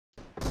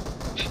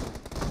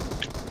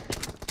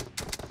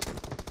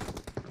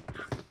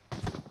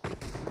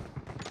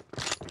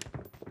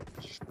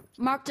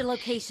Marked a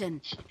location.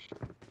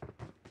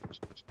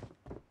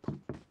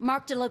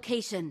 Marked a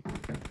location.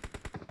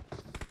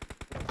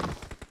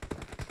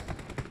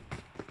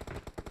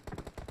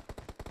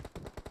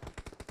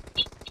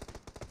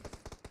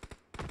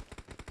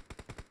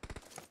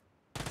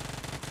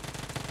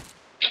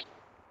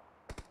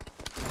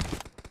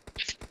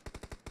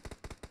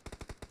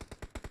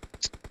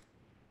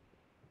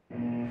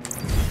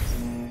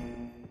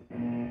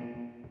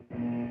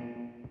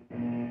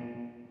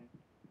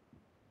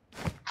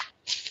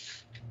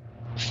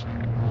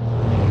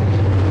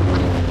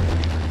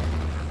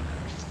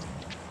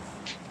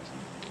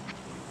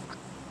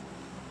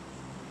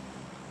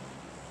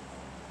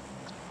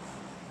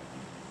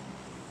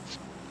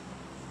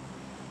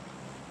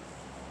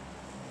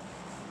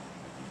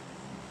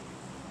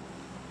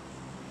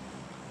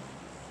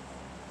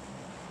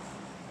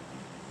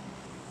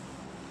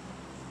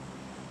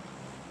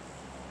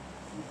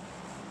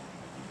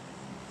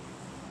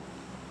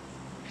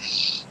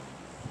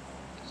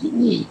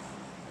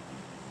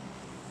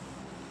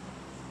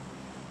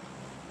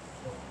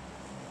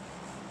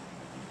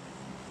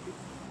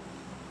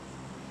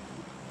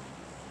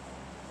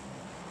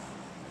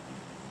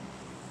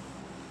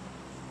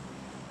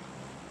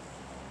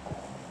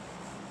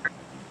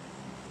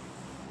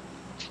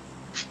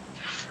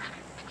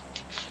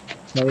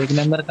 भाई एक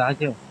number कहाँ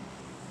से हो?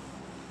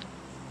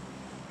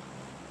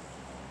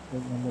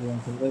 एक नंबर वन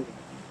चल रहा है।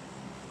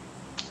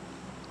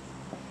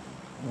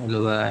 हेलो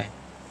भाई।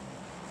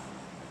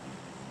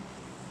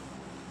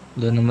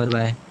 2 नंबर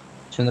भाई,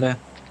 सुन रहा है?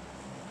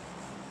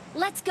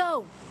 Let's go.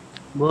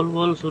 बोल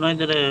बोल, सुनाई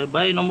दे रहे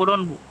भाई। Number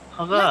one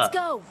Khaga Let's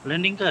go.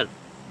 Landing कर।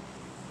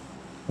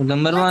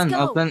 Number Let's one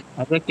go. Open.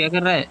 अबे क्या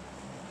कर रहा है?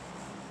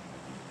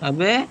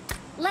 अबे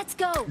Let's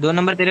go. 2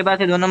 नंबर तेरे पास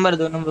है। 2 नंबर,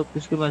 2 नंबर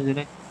किसके पास है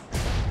रे?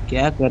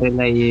 क्या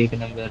करेला ये 1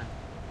 नंबर?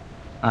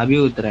 अभी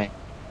उतरा है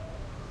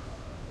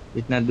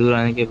इतना दूर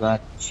आने के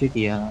बाद। शिट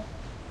यार।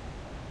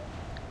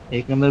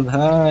 1 नंबर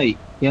भाई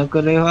क्या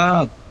कर रहे हो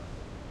आप?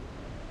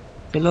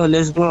 चलो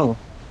लेट्स गो।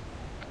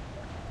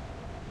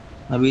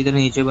 अभी इधर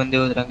नीचे बंदे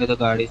उतरेंगे तो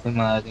गाड़ी से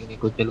मार देंगे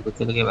कुचल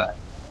कुचल के बाद।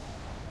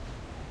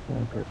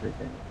 क्या कर रहे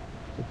हैं?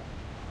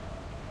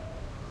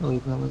 ओ,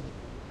 1 नंबर।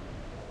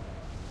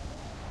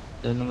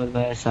 2 नंबर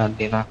भाई साथ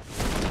देना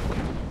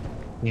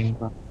टीम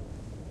का।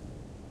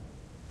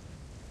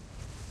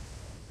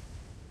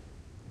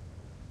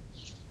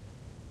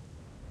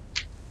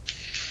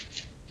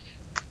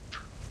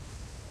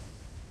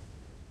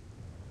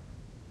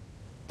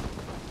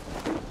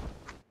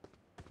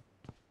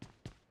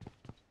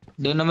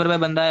 दो नंबर पे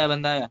बंदा आया,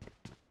 बंदा आया।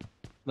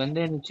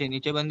 बंदे नीचे,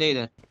 नीचे बंदे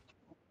इधर।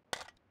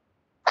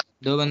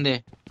 2 बंदे।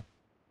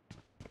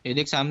 ये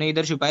देख सामने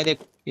इधर छुपा है, देख।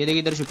 ये देख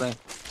इधर छुपा है।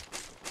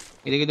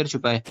 ये देख इधर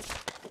छुपा है।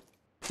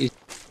 इस,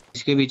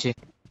 इसके पीछे।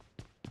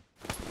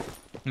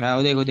 हाँ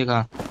वो देखो,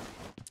 देखा।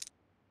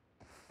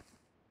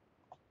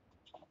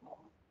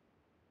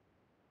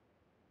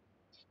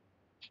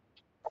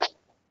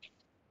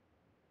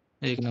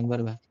 1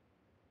 नंबर भाई,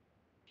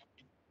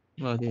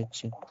 बहुत ही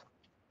अच्छे।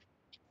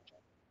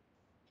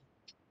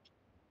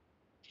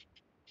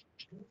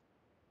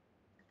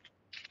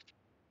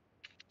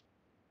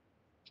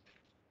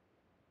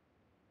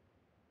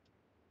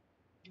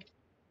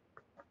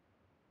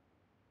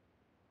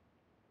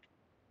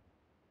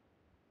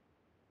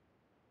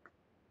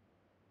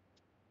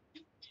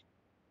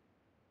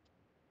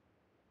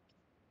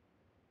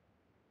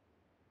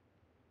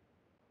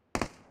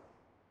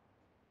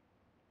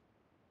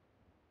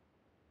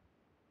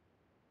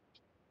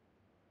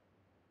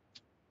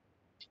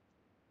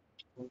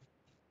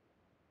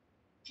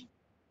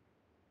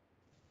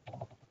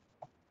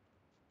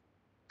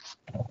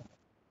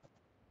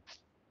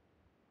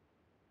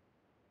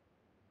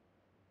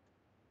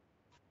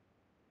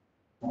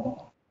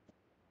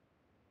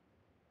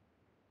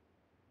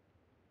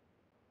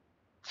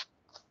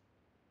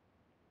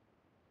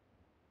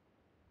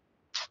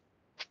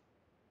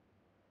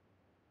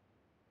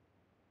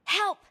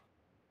 Help.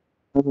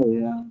 अरे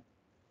यार।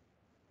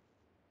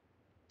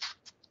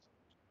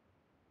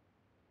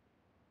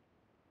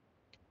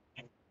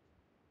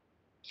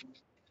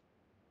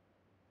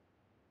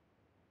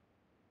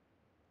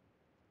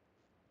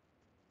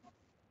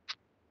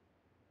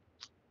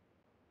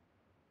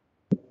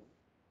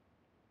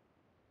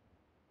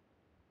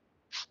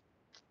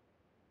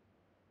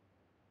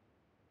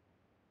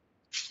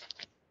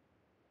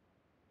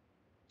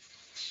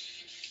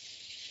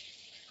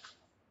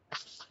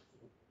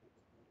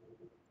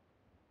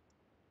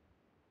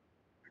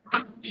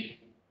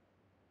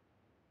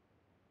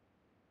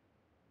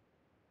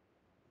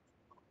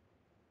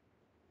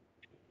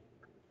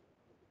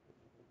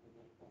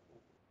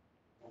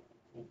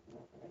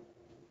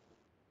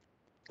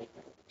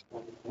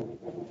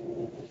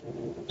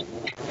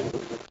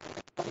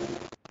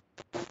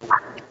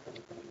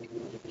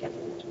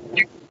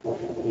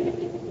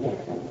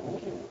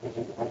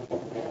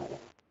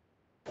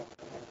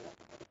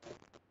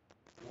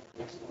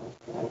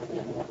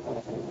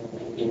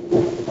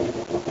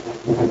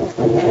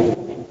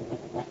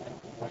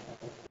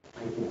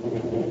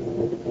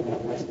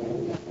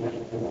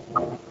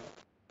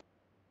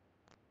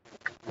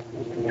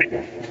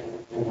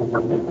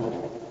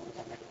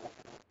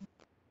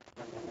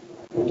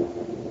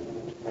 Help!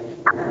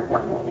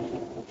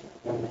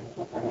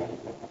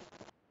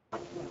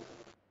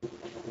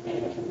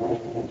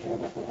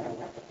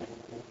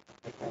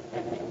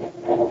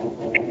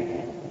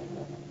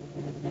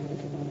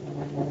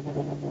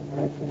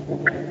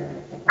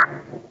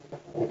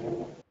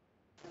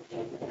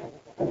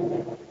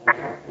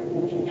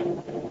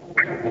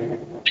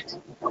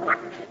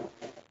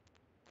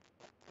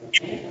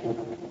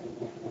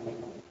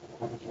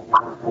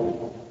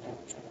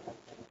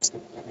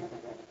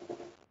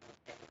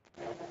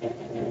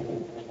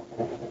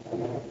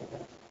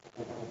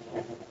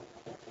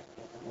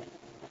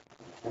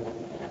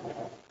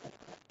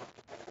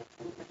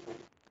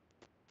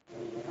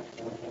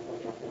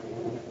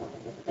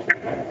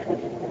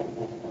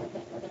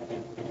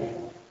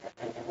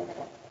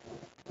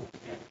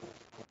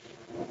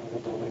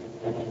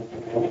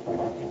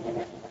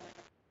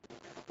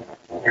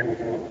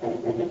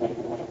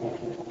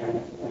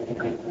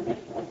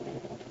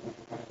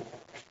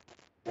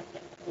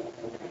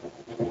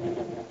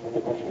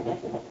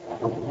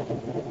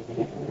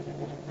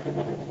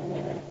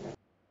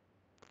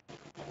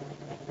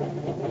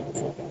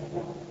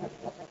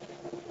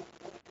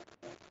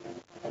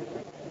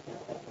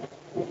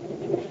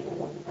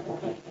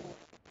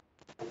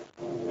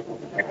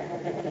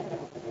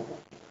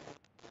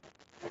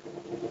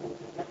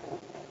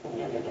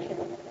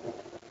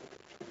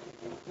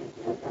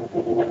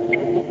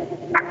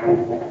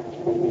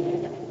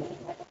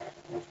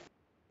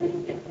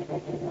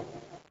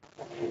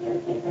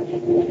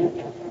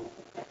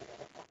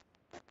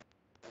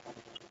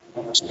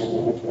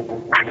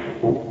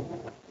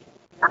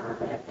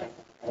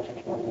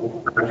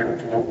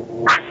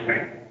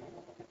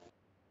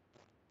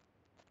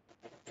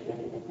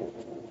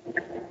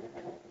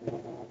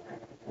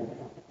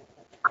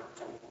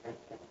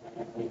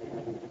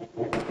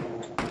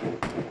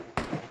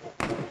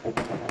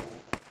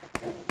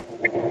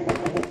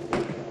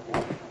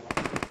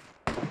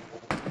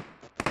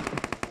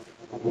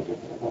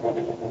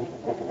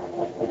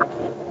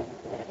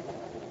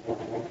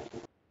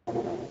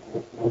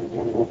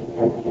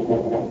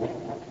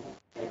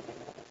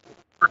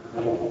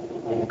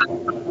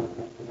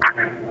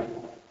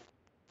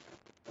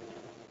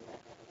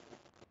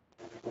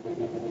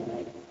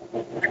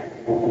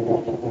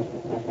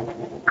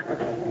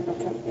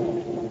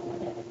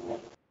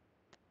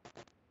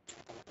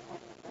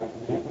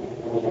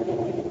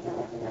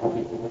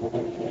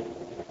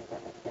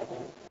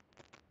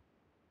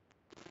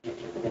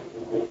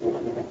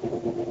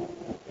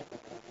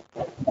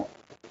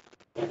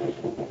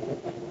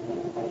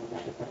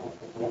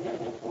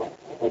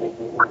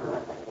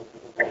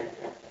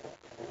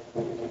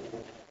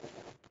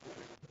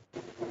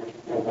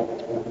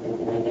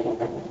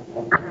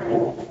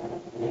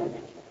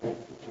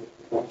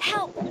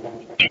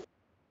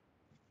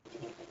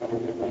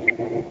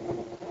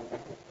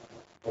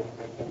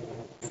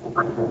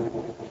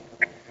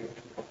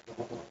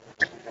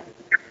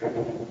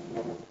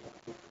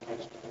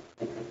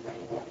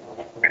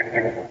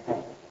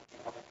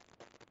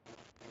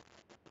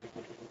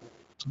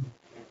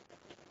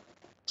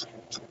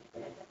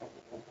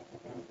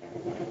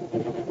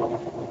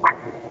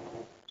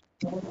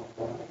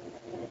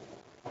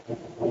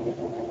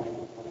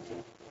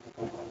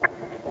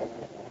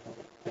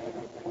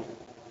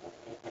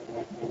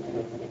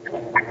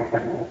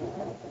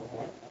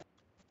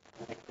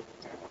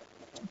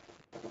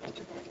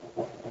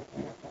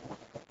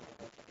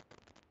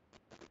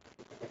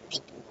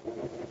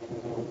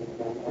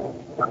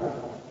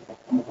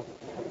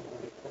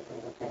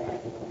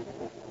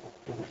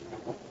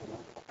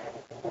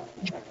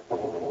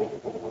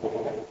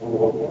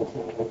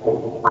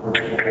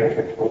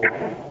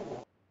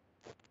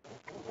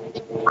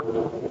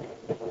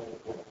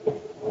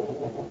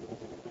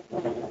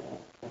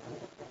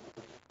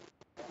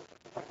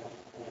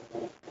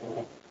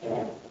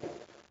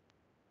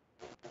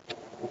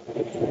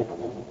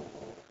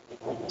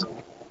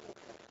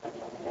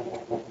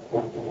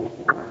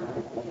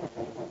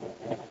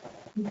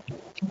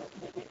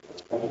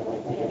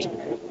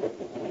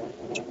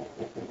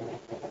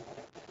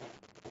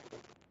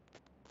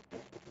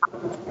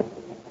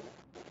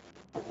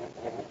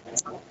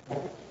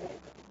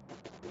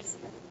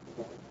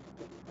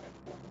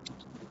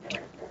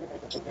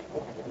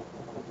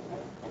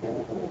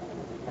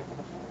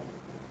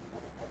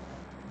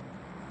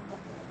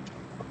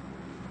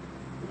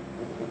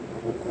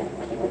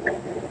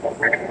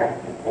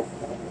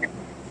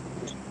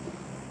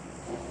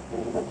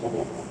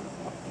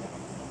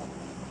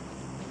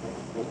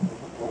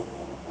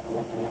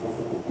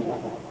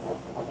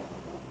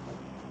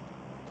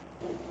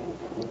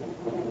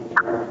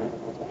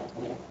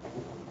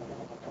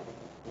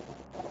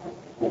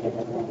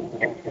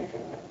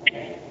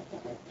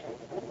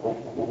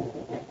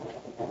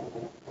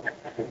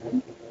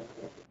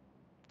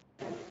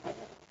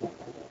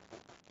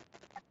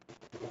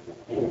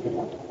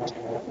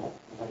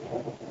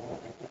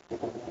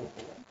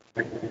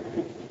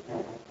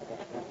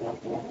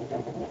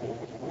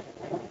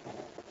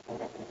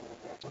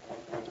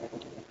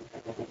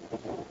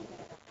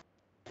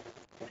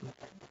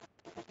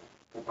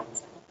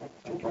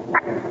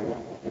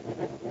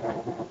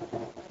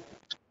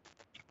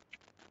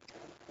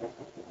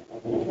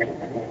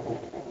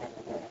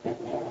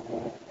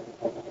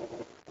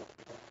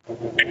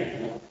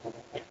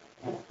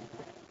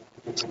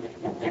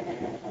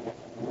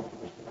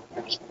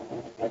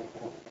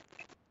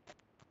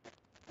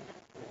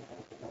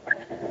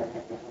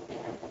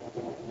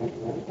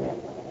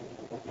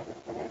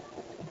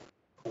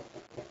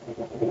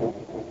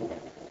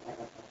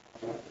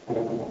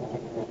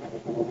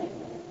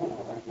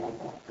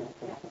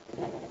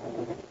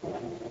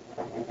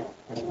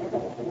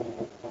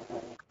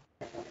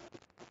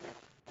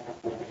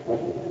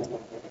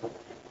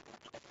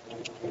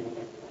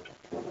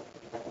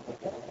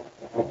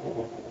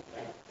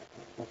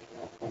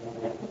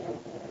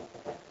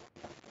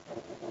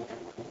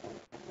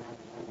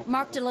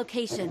 Marked a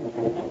location.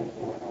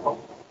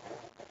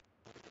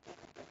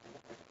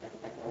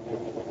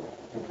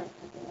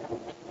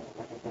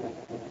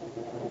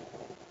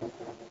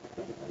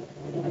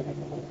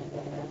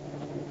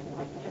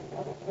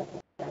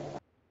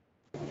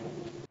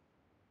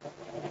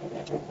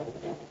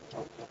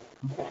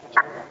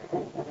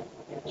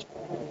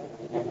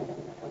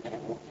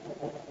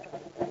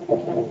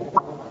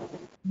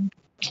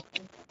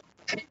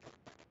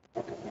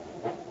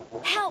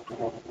 Help!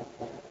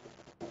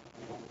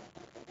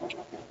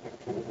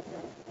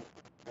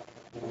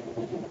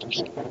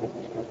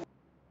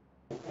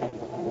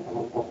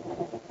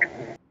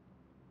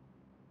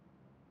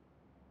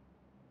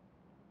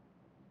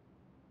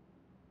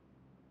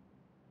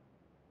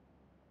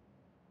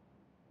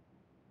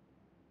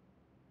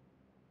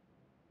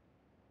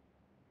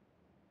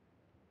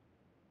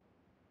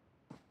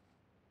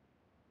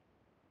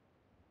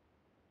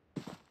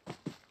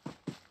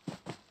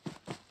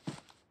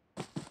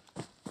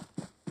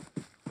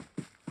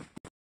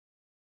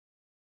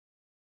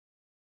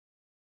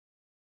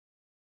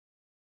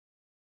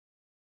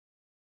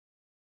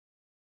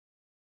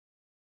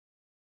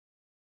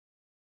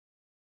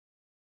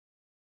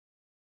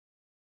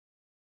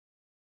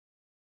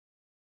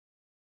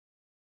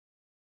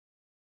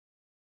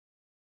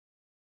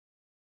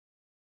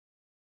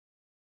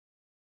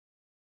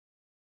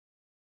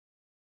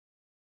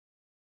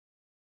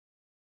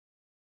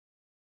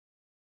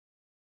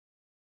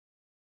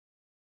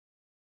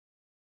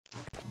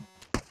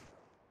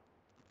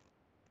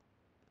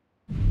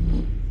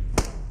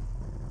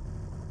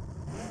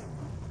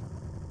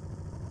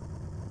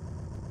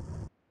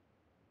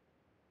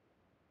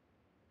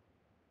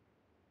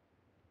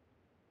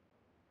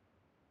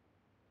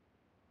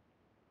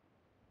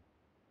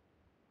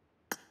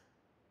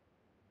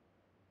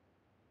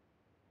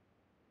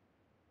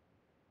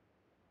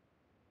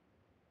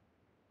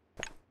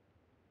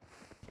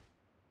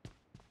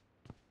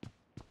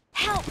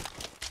 Help!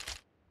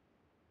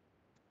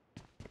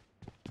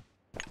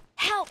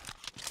 Help!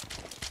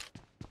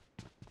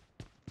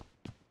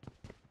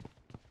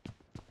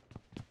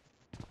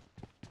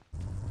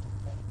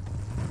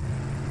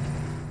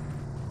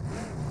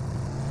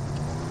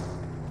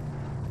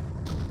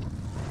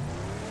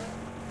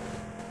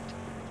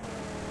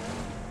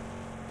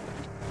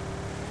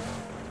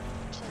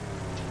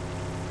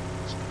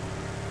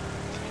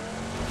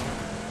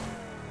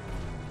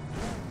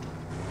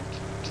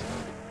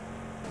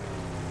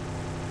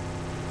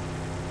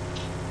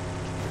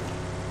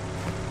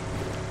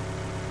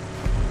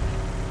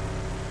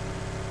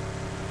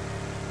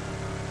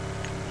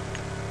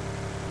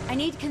 I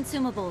need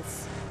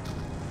consumables.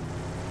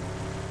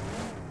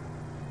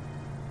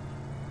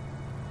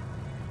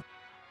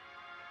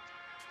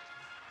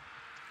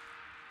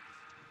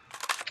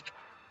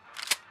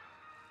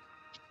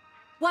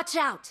 Watch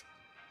out!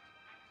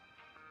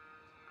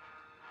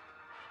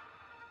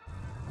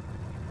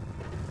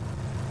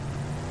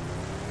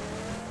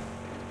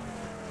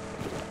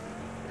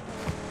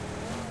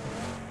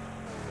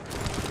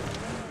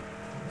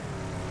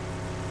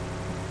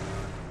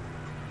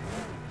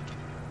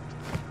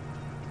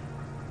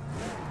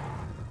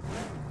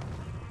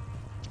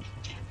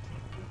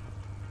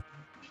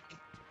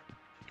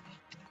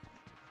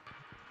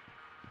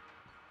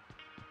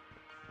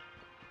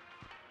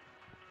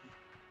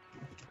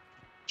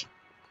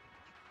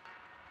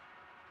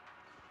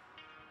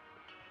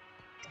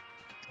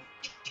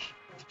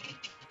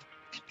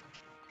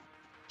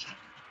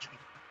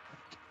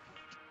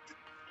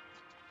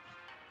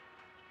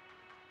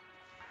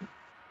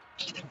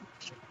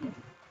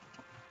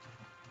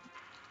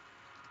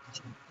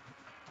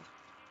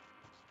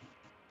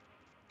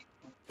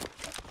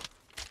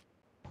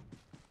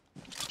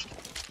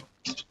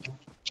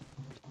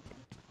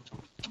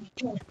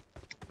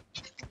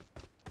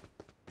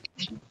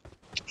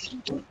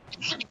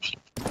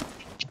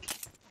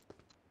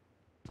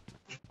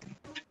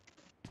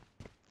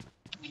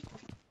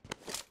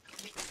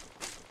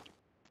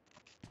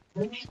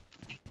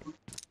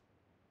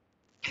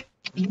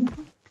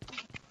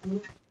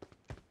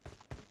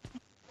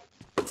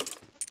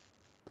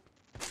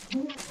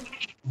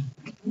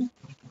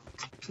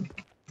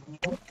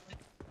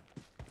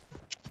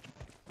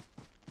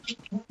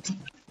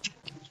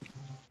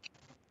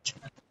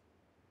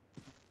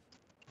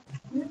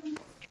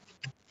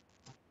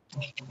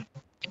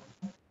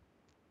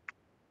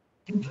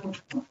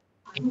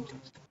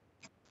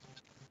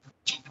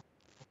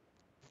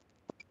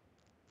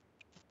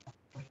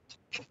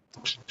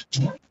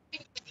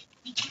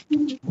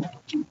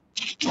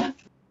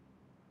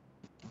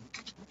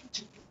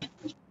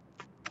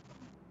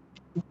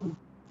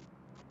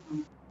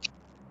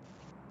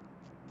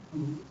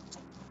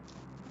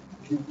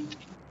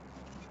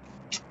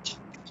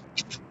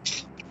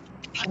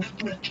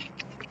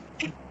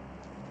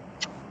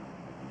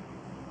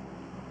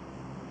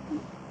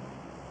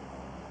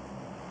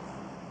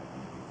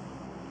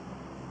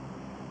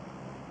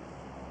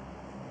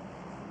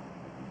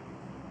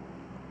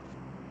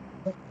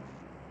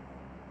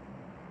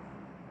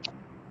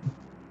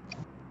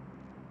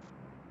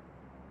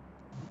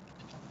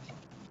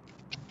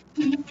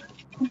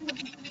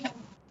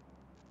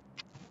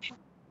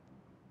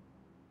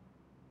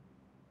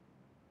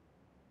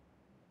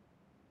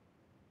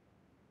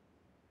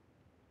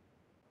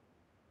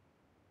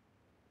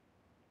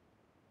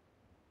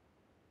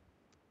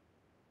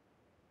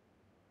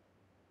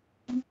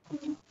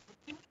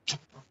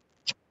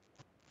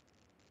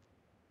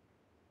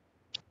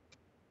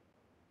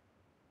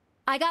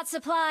 I got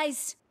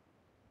supplies.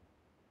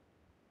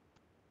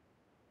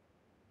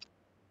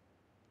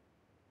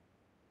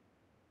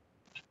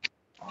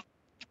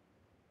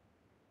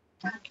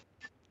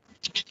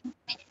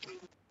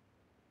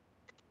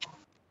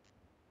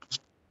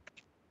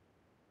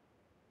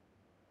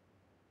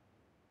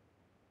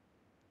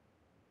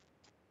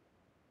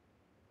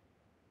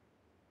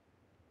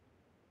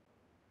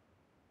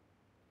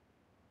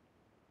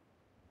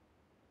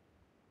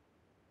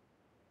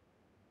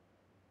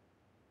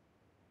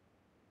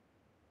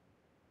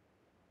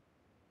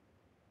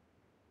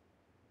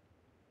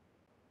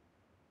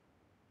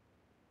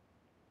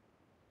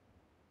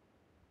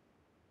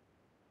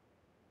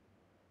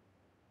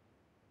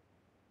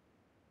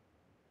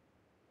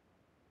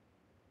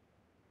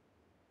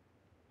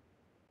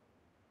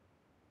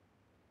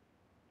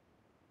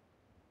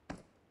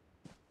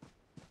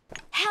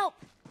 Help!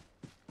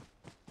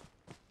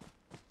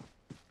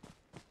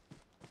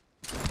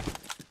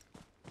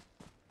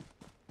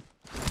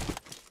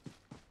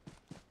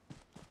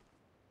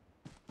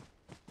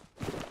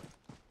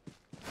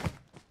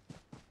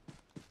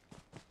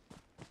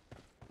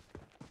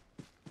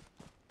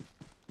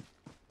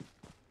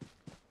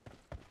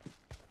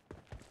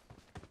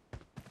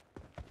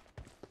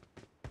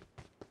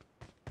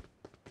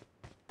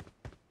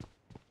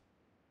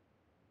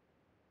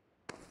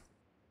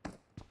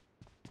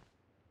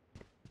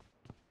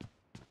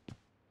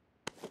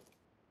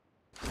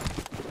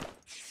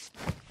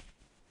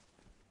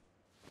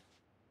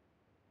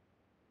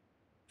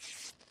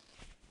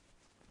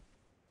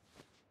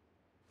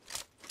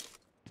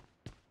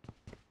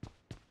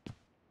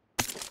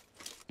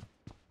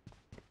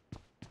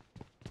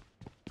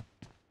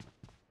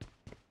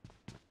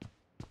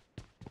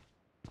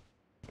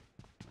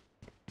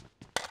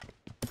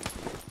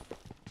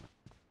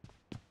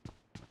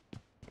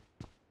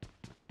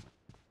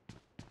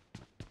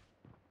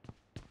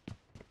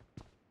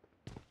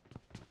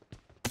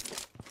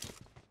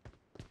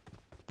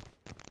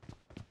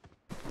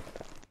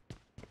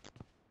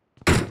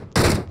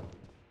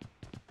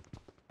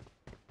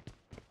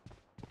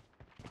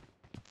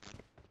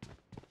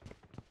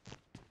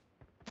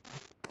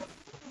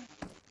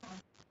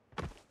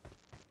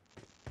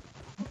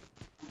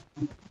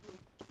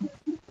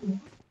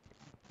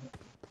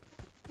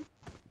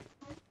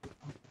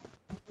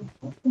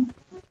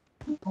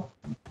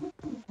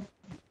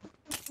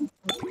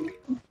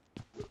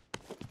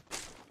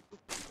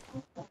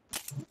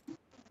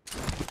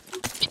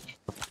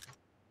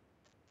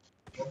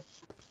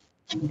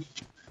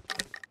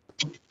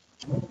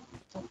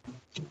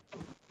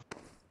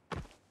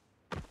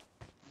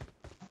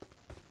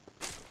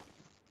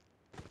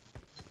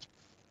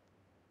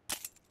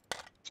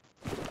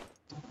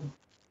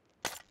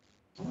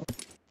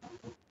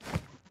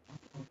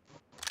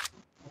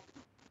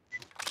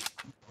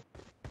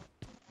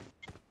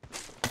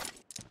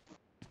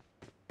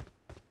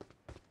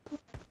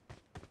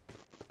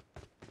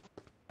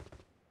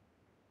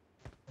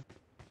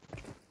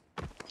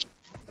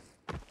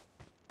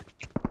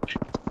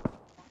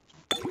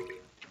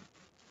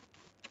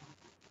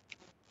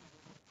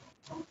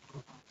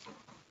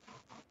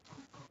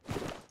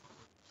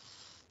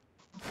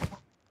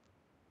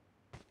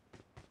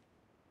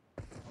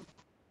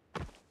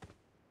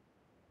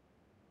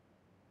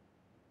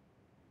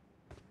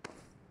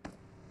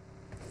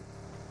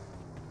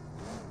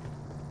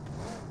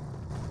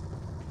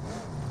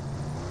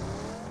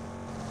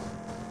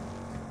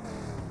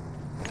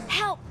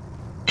 Help!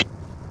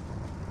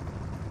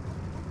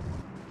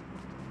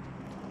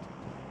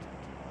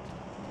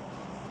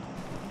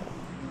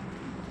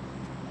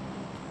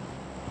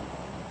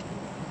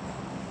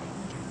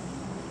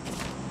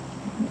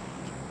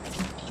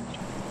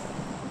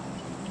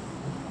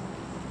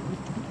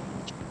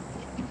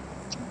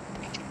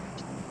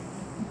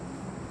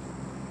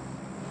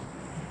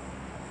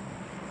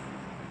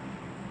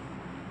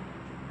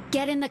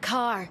 Get in the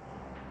car.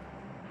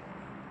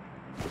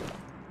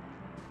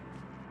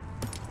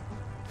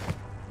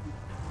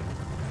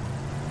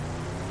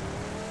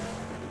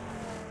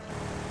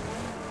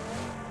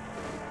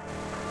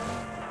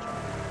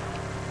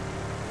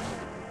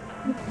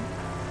 एक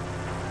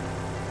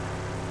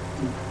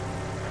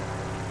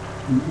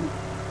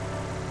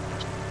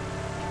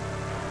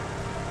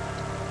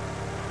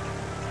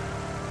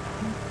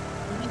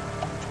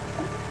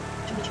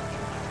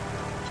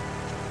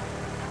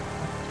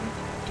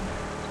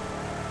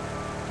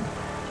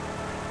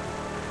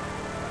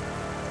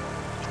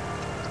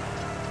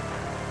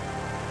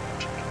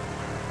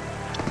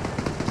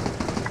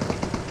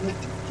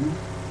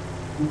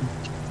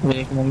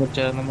नंबर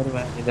 4 नंबर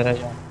मैं इधर आ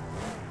जाऊँ।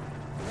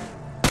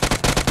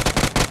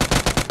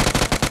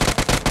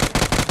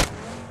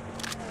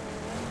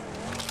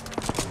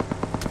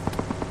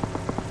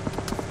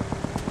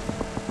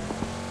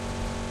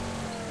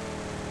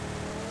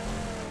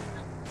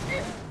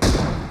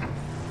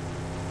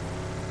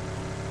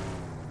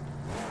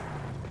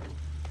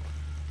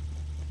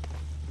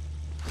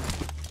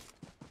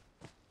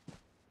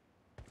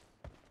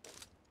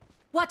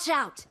 Watch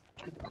out!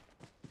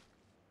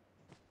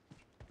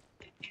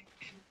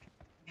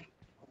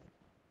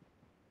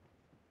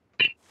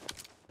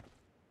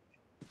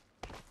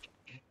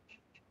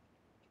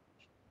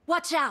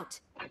 Watch out!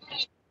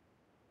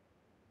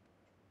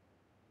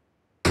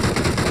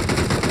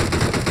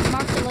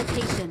 Mark the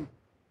location.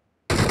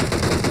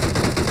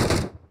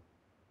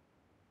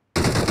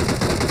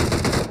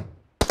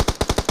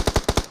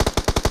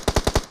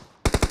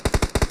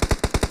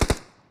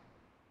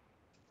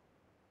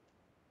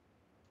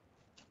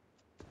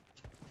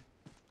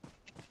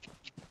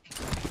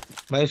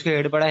 भाई उसके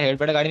head पड़ा,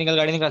 गाड़ी निकल,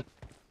 गाड़ी निकल।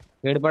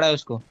 हेड पड़ा है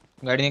उसको,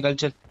 गाड़ी निकल,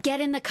 चल।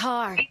 Get in the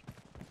car.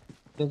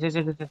 चल चल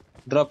चल चल।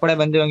 ड्रॉप पड़ा है,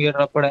 बंदे होंगे,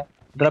 ड्रॉप पड़ा है।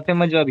 ड्रॉप पे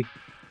मत जाओ अभी,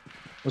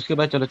 उसके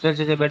बाद चलो। चल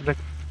चल चल, बैठ बैठ।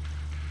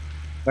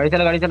 गाड़ी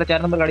चला, गाड़ी चला,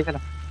 4 नंबर गाड़ी चला।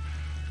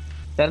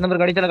 4 नंबर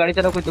गाड़ी चला, गाड़ी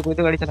चला, कोई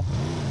तो गाड़ी चला।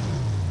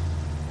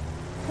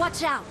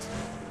 Watch out!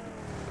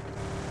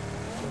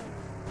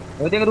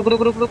 वो देख, रुक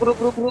रुक रुक रुक रुक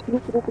रुक रुक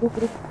रुक रुक रुक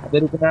रुक, अबे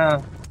रुकना।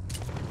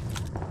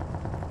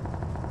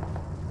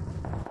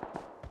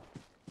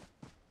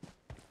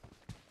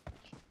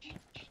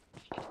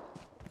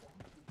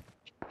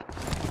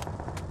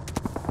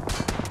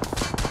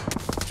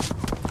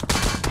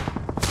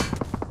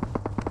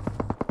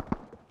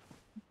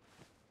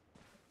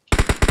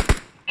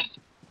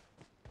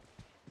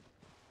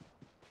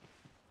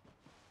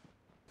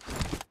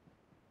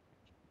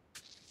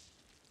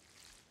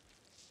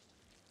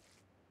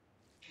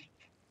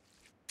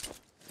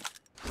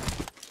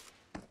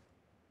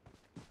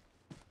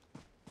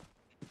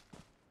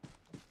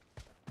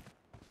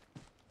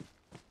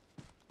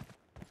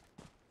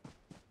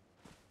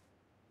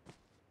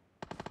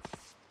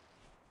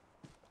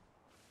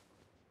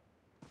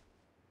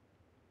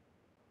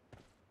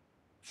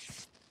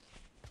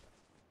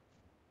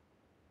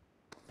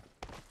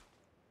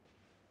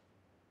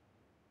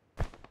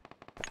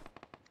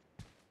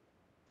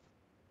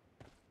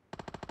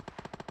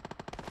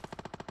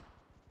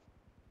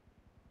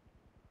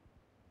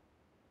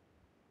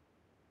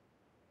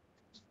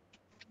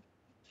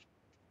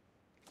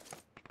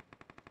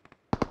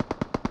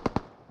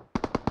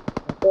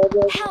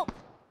 Help!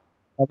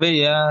 अबे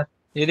यार,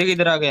 ये देख,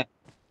 इधर आ गया।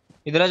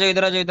 इधर आ जा,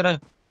 इधर आ जा, इधर आ जा,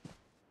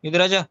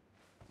 इधर आ जा।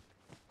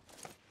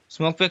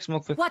 स्मोक फेंक,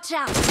 स्मोक फेंक। Watch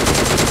out!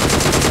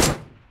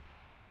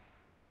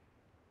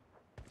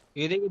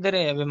 ये देख, इधर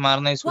है। अबे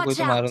मारना इसको, कोई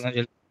Watch तो मारो out! ना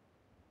जल्दी।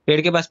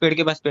 पेड़ के पास, पेड़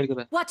के पास, पेड़ के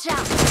पास, Watch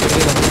out! पेड़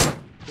के पास,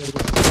 पेड़ के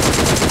पास।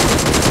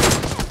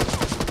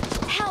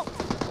 Help!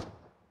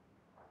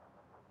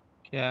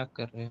 क्या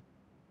कर रहे हो?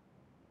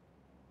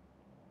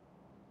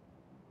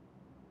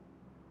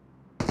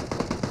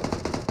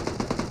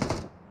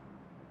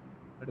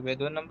 अरे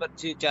 2 number,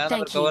 4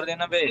 number Thank cover you.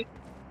 देना बे।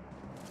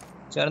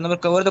 4 नंबर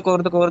कवर दो,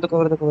 कवर दो, कवर दो,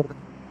 कवर दो, कवर दो,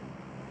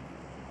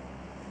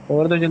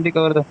 कवर दो, जल्दी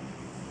कवर दो।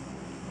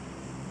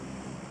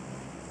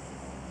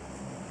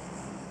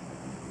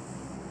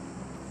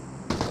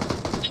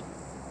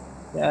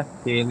 क्या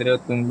खेल रहे हो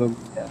तुम लोग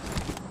यार?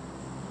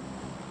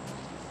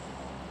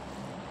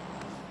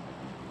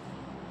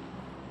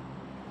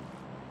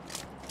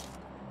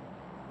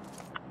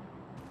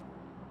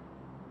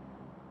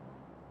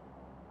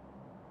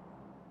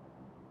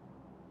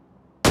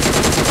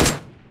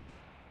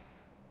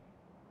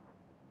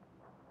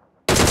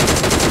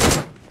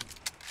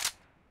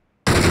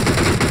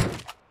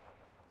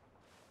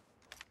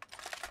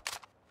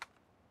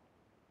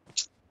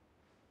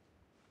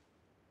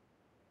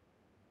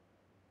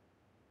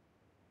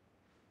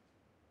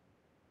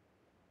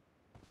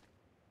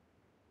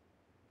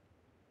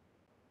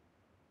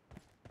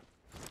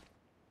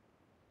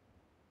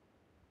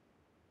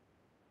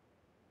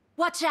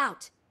 Watch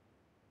out!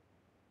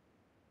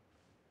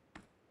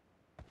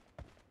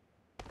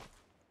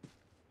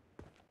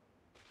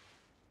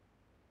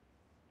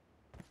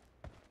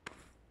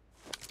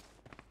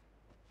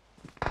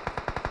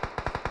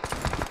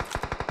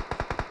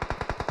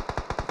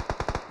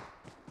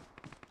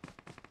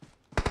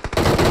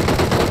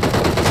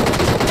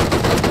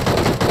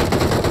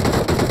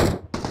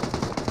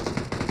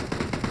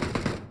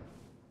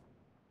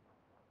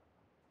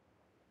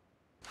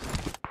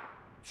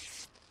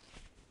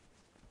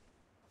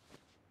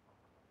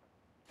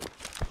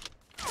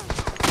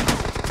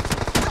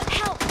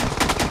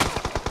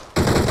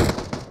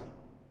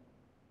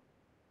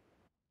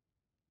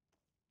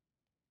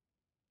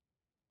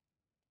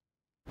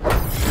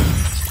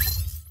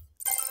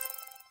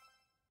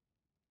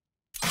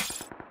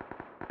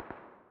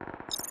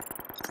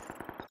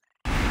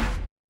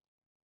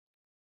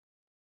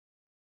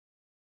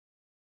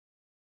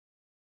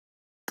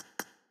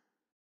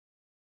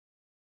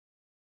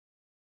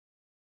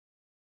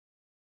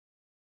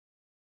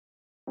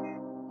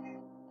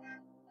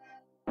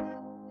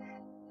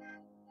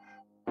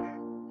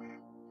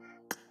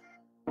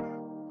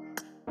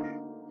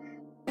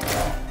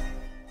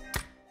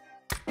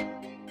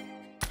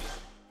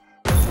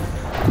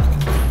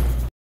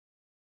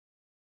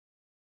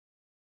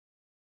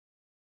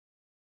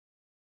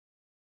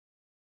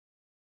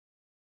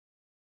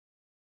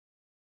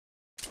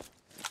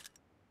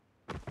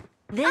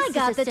 This I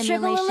got is a the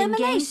triple simulation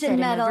game elimination set in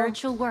a medal.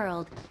 virtual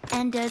world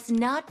and does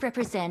not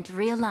represent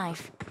real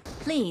life.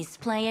 Please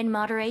play in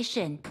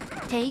moderation,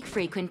 take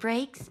frequent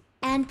breaks,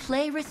 and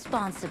play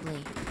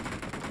responsibly.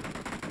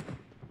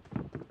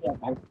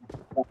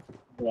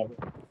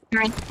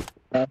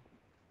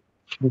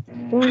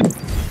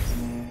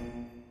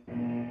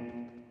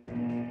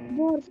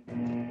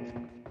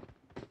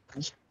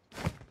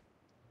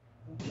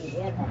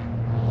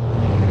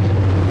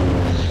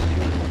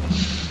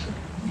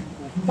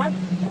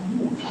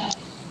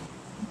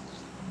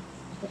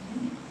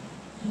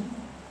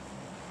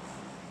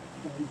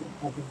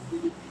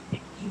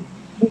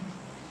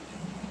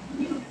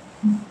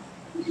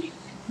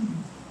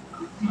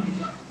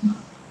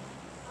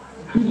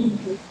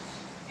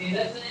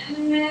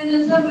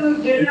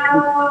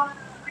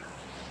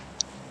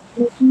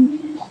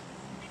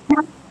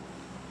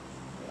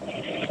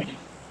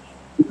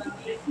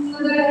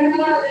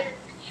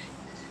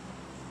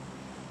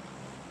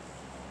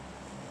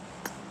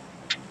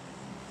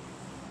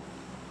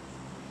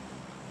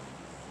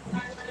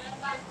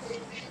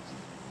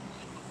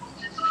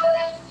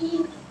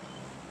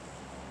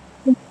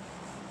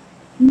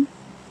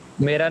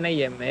 मेरा नहीं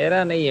है,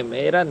 मेरा नहीं है,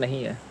 मेरा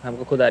नहीं है।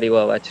 हमको खुद आ रही वो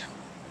आवाज।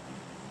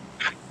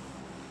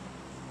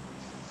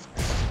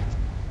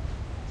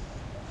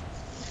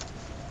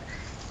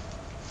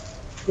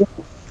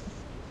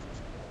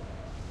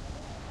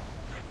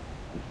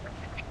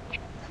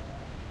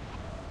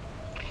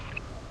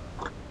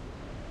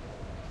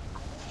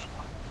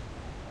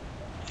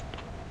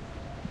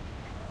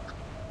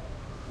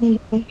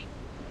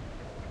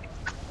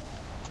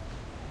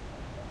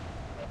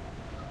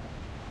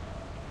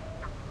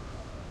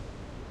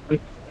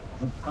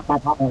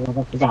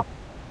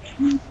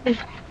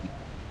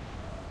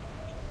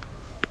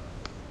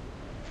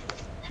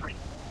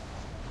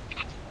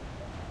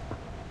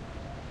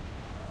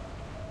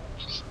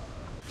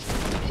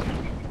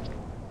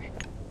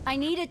 I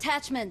need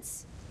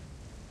attachments.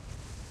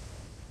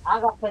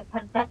 Agak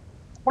berkandak.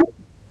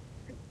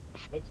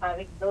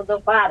 Ditarik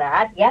duduk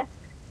barat ya.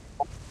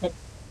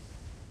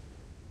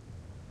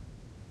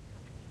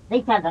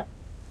 Đi sao rồi?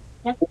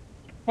 Chết,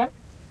 chết.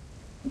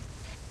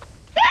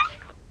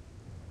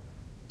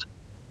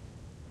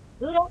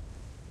 Cứ đó.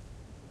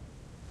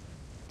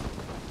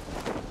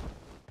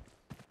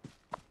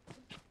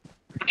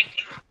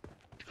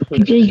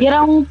 गिरा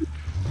हूँ,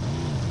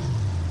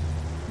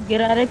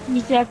 गिरा रहे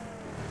पीछे।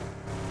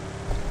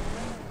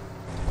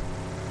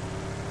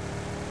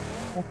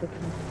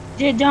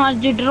 जे जहाँ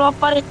जे ड्रॉप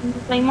पर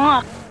सही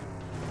मार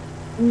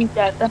नहीं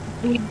चाहता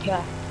टूट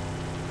गया।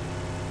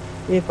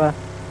 ये पा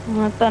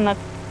हाँ तनक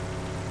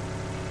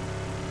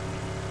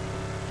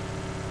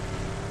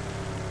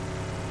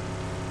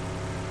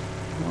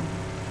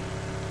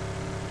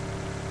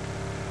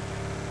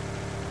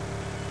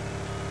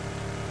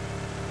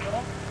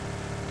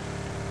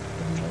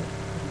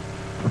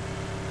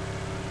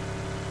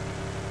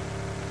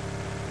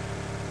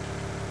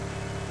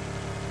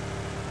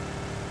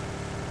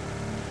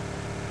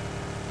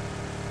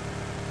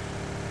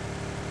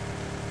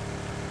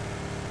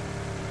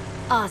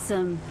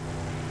Awesome.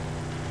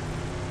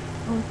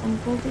 और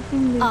तुमको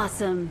देखेंगे।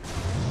 Awesome.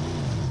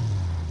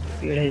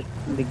 पेड़ है,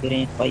 दिख रहे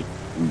हैं भाई।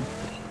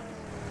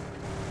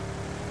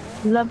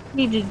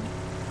 लपकी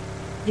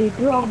जे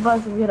ड्रॉप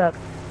बस गिरा।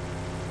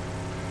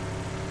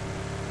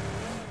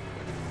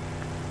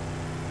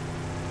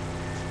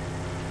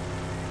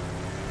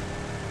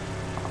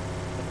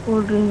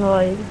 कोल्ड ड्रिंक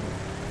आए।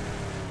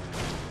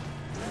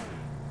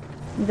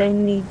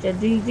 नीचे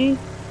जी जी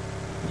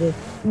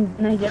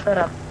नहीं जाता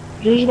रहा।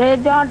 है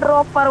जहाँ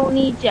ड्रॉप पर वो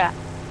नीचे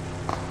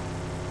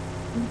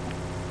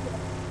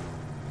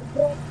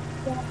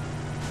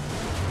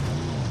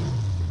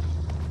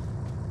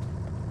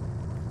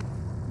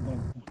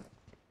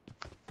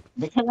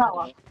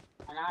Dicengawa.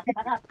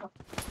 Anak-anak.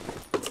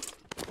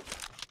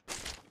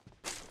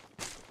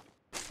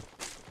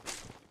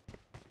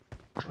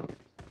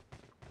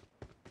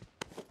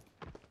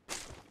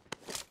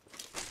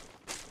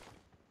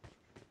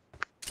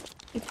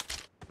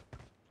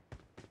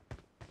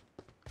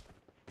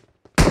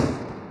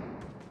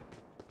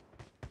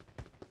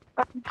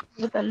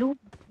 बता लूँ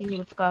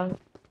उसका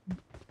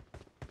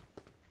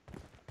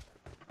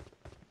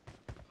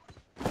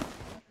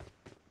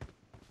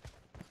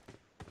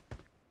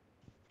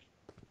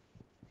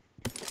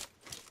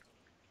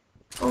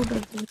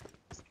ऑर्डर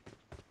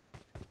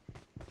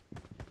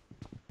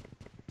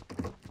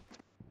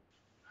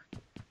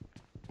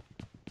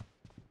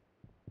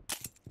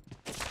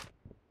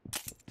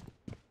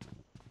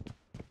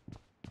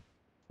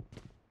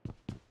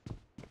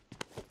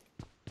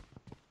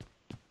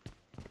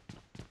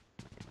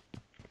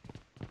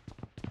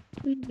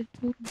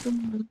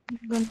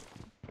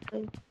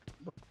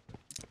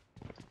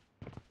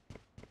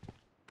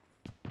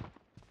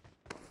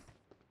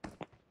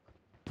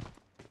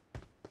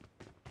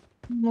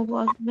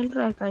मोबाइल मिल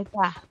रहा है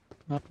कैसा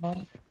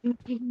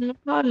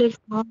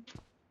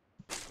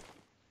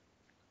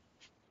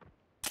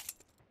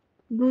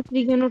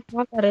दूसरी गन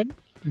उठा करे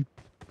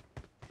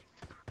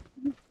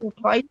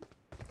उठाई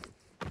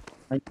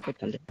Aiko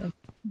talenta.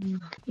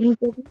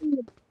 इनको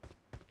भी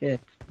के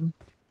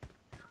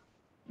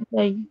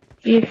चाहिए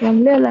ये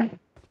फोन ले ला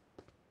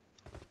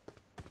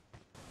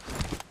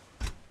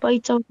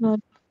पैसा उठा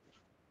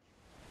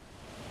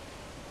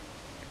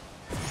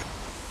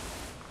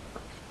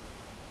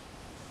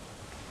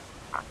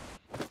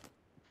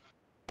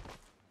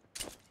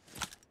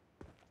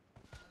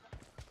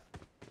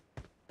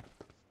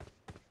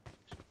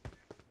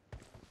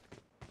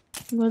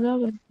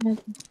बराबर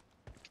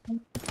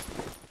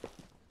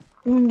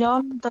तुम जाओ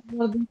ना तब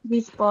वो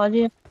दूसरी स्पॉज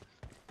है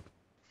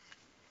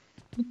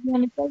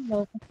निकल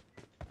जाओ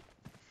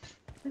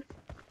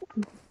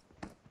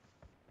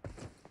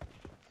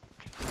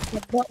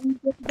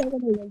उनके जगह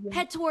ले जाइए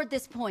Head toward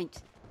this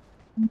point.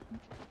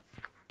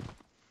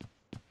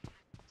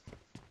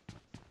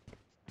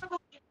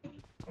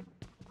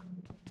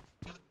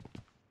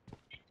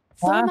 हाँ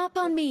Form up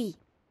on me.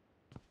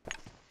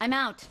 I'm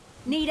out.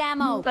 Need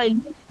ammo. कहीं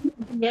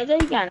ले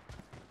जाइए क्या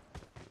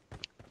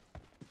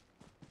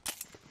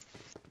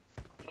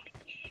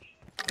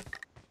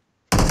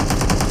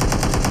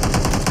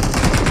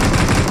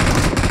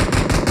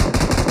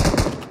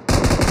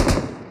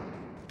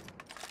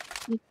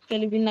इसके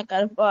लिए भी न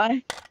कर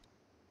पाए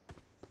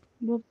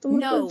वो तुम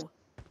निकल No.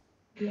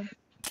 जाओ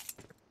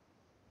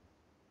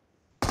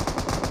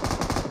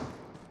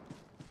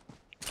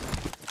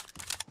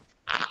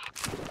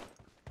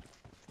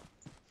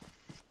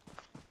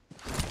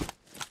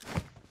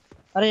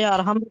अरे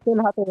यार हम खेल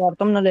हाथे यार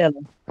तुम न ले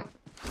लो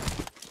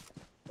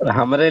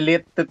हमरे लिए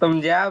तो तुम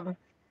जाब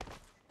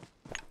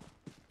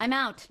I'm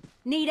out.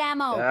 Need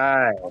ammo.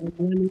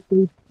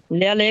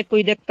 ले ले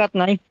कोई दिक्कत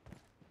नहीं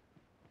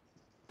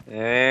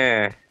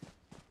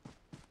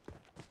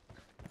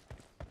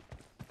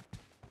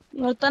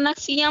और तनक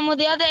सीएम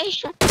दे दे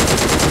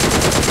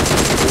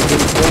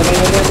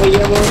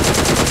भैया वो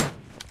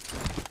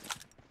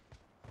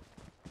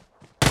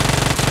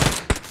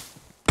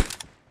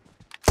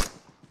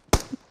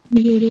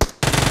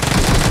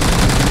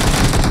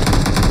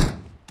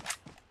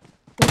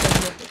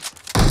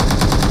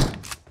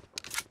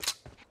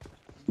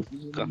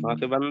कहाँ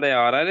से बंदे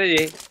आ रहे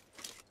ये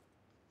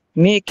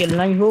मैं खेल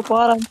नहीं हो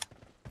पा रहा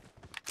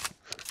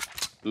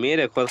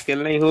मेरे खुद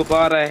किल नहीं हो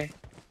पा रहा है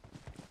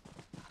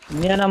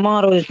मैं ना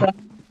मारो इस सर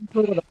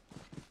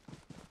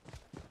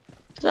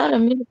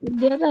मेरे को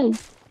दे दे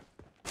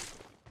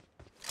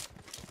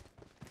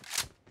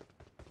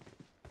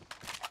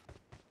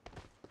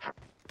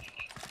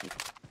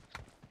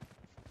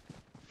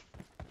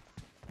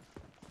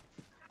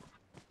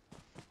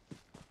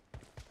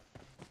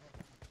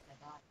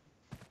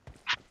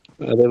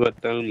अरे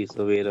बटंगी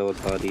सवेरे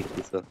बता रही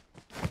थी सर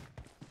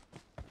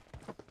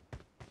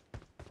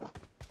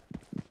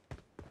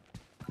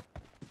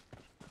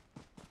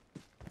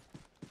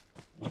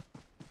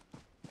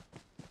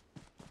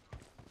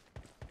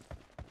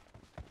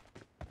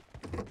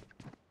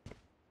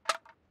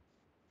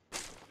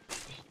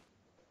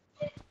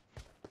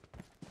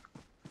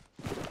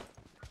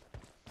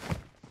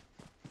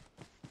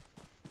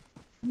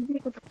मेरे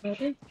को तो दे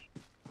दे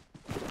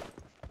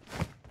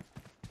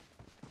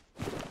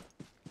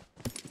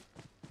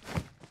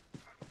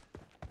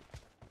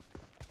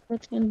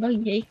बचपन भाई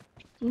यही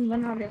तुम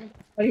बना दे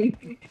अरे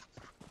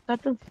का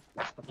तो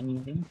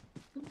तुम्हें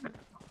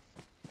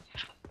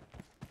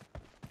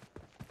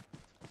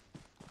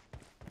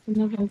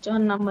 55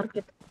 नंबर के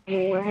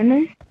वो है ना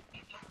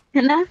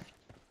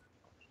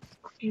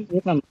ये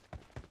काम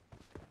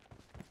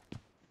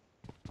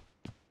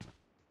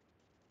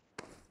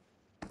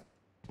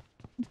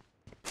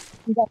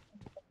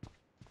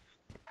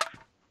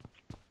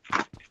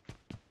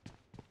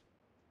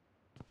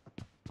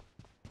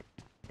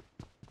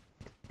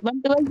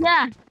बंद भैया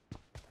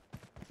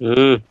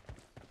हम्म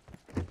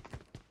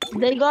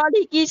दे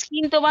गाड़ी की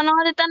स्क्रीन तो बना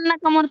दे तन्ना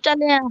कमर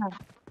चले यहाँ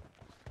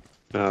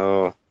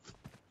ओ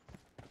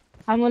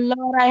हम ला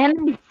रहा है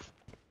ना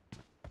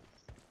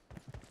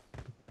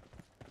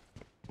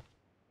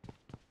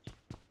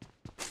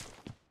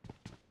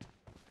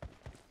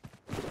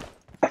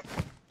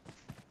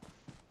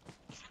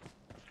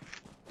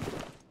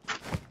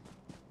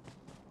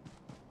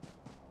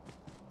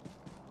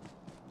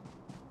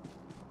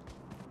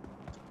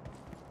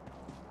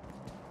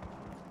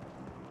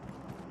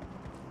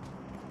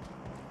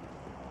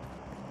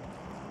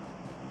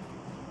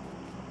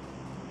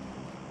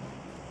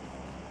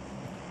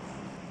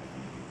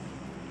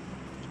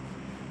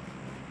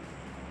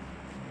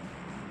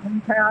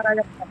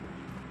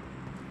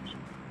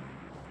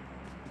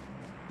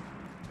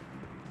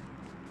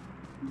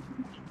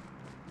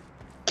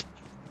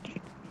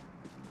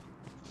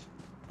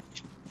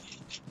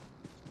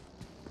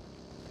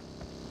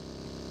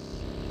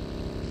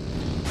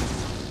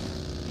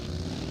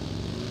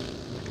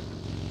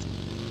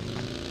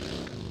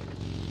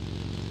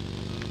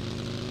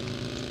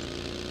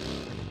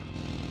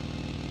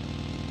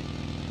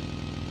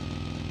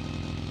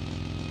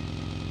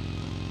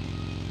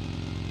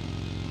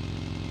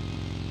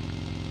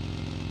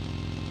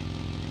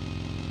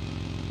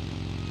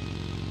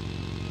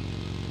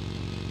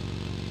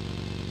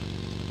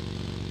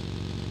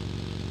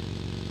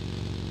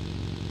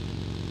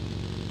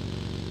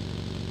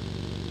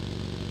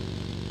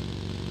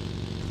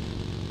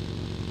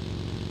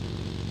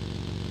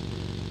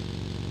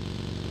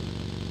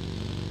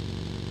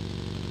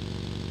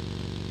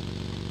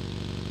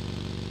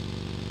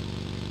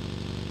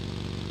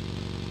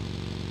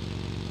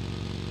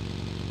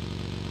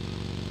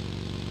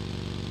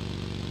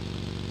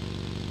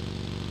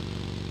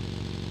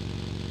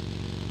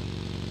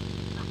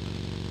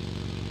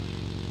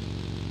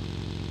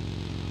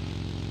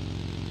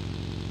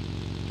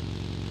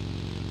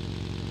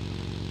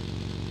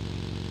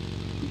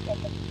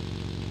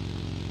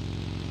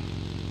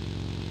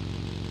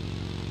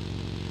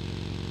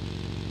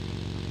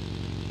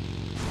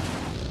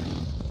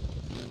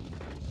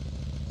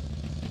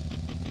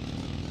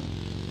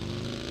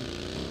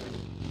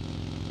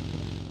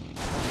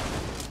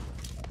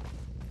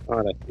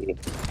हाँ रखिए।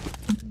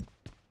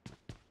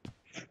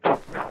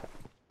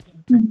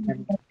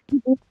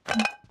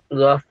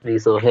 फ्री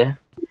सो है।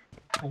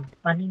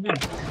 पानी ना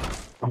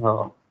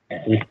हाँ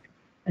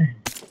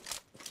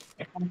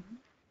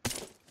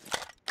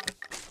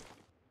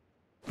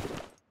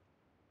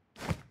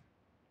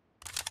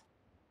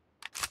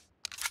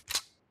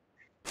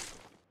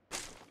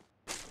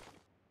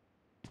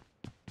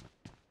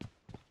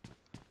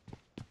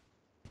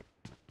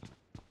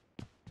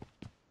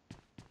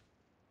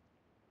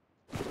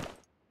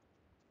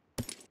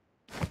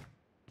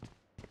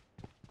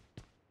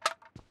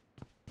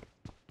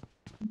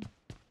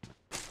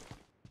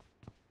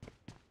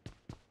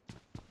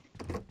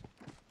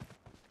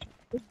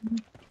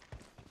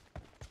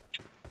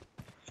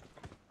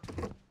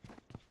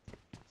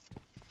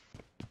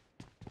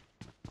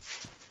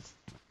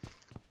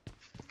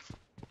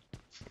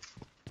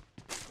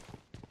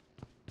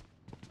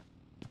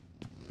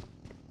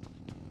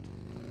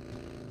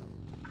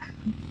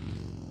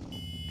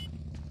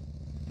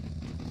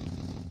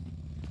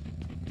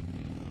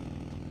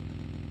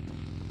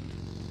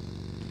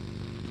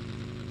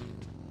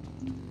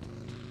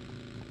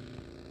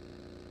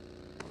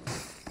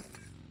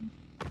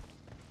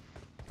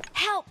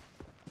Help!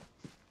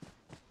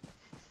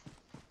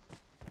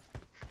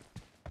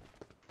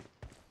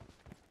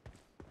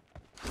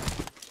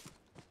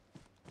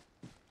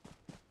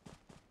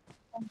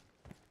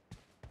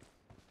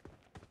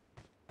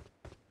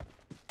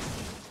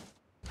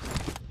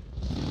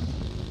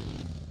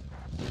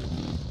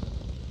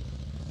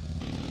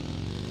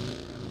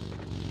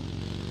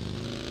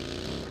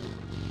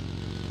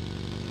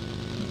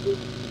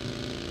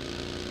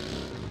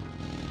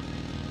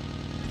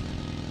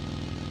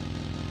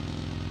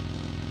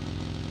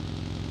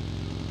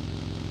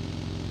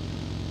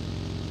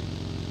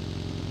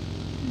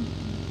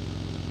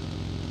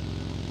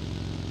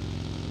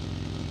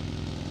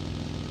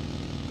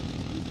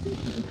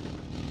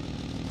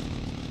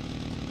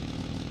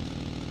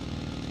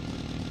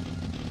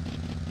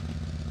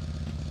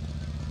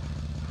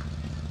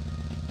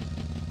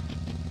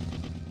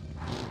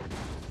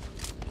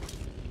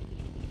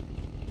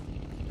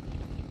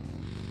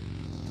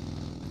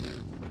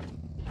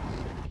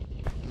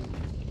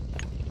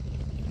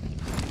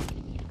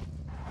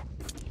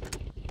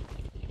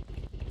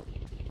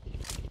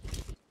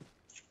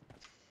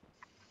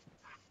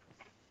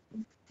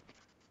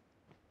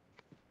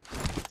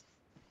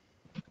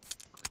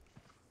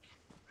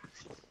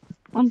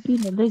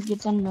 Vampiro देख के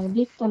चलना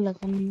देख तो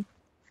लगन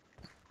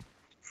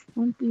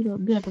vampiro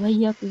बैठ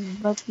भैया के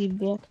बाकी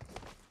बैठ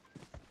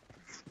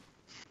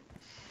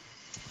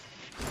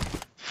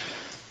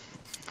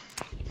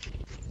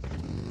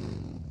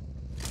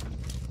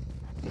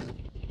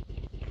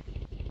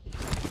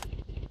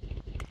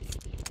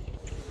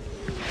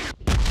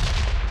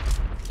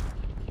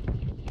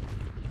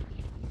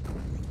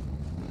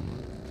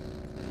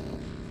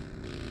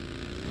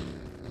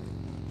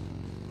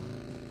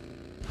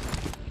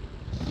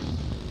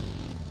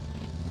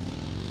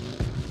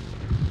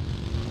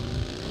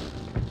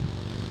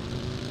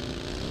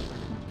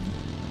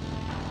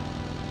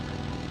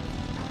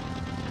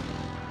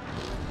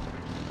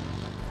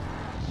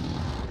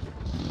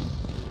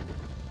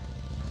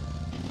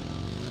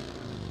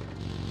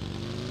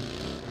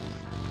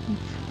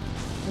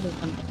अरे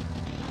बंदा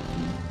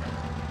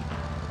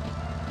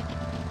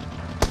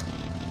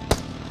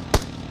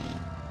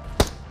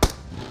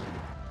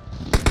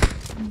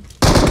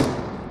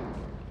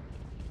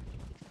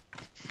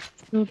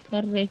शूट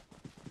कर रहे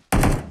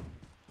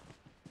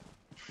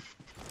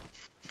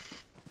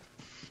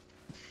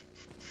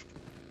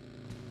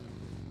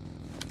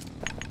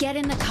Get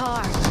in the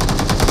car.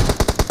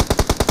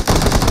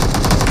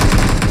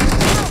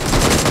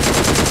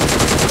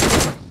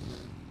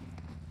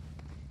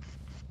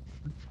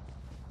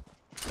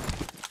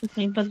 तो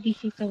कहीं बग्गी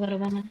सी कवर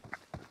बना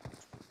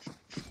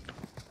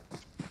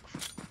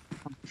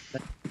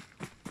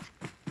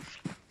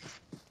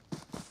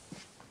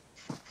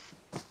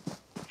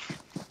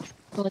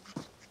तो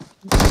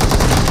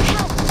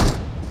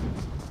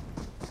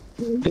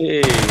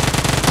ए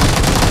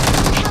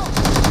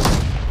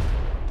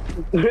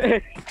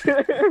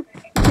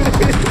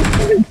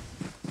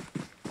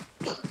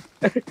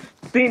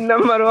 3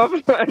 नंबर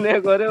अपने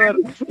करे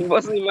और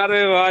बस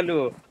मारे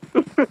वालू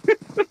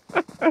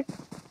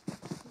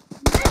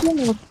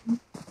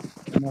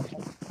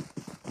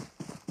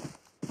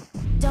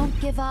Don't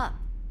give up.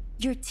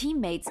 Your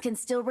teammates can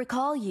still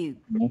recall you.